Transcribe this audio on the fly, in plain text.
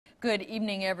Good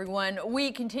evening, everyone.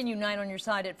 We continue 9 on your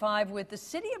side at 5 with the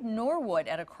city of Norwood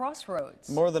at a crossroads.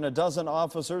 More than a dozen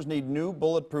officers need new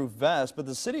bulletproof vests, but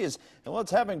the city is,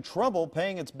 it's having trouble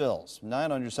paying its bills.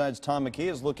 9 on your side's Tom McKee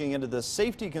is looking into the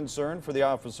safety concern for the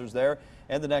officers there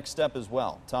and the next step as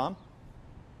well. Tom?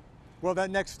 Well, that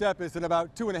next step is in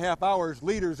about 2.5 hours.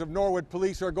 Leaders of Norwood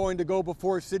Police are going to go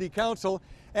before City Council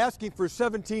asking for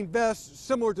 17 vests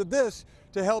similar to this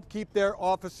to help keep their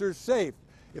officers safe.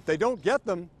 If they don't get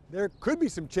them, there could be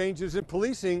some changes in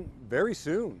policing very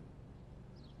soon.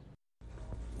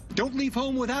 Don't leave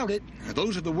home without it.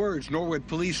 Those are the words Norwood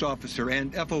police officer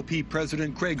and FOP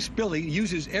President Craig Spilley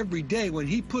uses every day when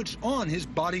he puts on his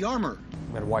body armor.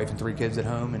 I've got a wife and 3 kids at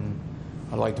home, and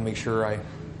I'd like to make sure I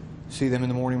see them in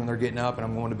the morning when they're getting up and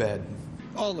I'm going to bed.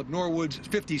 All of Norwood's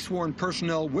 50 sworn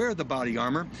personnel wear the body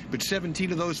armor, but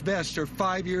 17 of those vests are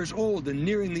 5 years old and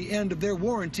nearing the end of their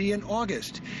warranty in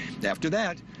August. After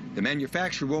that, the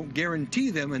manufacturer won't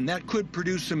guarantee them, and that could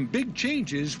produce some big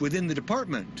changes within the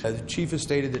department. The chief has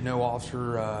stated that no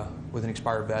officer with an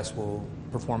expired vest will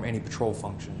perform any patrol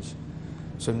functions.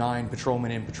 So 9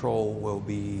 patrolmen in patrol will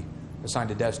be assigned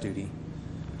to desk duty.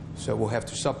 So we'll have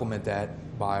to supplement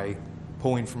that by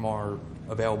pulling from our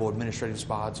available administrative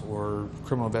spots or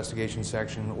criminal investigation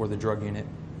section or the drug unit.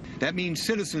 That means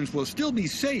citizens will still be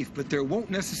safe, but there won't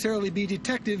necessarily be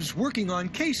detectives working on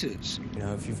cases. You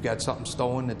know, if you've got something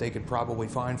stolen that they could probably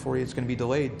find for you, it's going to be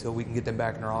delayed till we can get them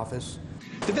back in our office.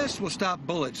 The vest will stop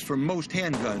bullets from most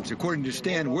handguns, according to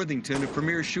Stan Worthington of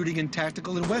Premier Shooting and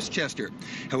Tactical in Westchester.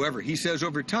 However, he says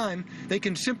over time, they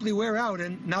can simply wear out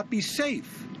and not be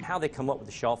safe. How they come up with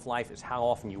the shelf life is how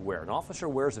often you wear. An officer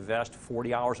wears a vest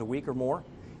 40 hours a week or more.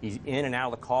 He's in and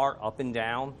out of the car, up and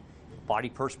down. Body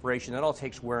perspiration, that all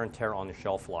takes wear and tear on the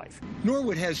shelf life.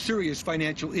 Norwood has serious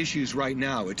financial issues right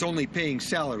now. It's only paying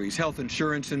salaries, health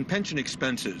insurance, and pension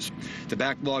expenses. The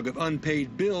backlog of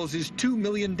unpaid bills is $2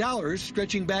 million,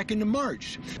 stretching back into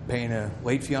March. Paying a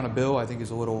late fee on a bill, I think, is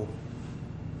a little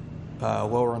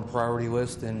lower on the priority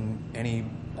list than any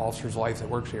officer's life that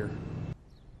works here.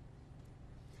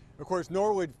 Of course,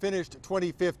 Norwood finished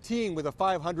 2015 with a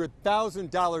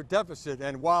 $500,000 deficit,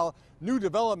 and while new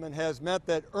development has meant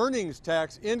that earnings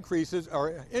tax increases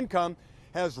or income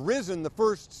has risen the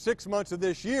first 6 months of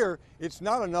this year, it's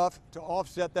not enough to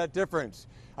offset that difference.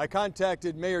 I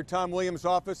contacted Mayor Tom Williams'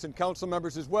 office and council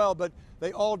members as well, but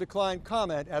they all declined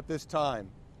comment at this time.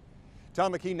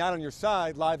 Tom McKee, 9 on your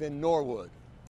side, live in Norwood.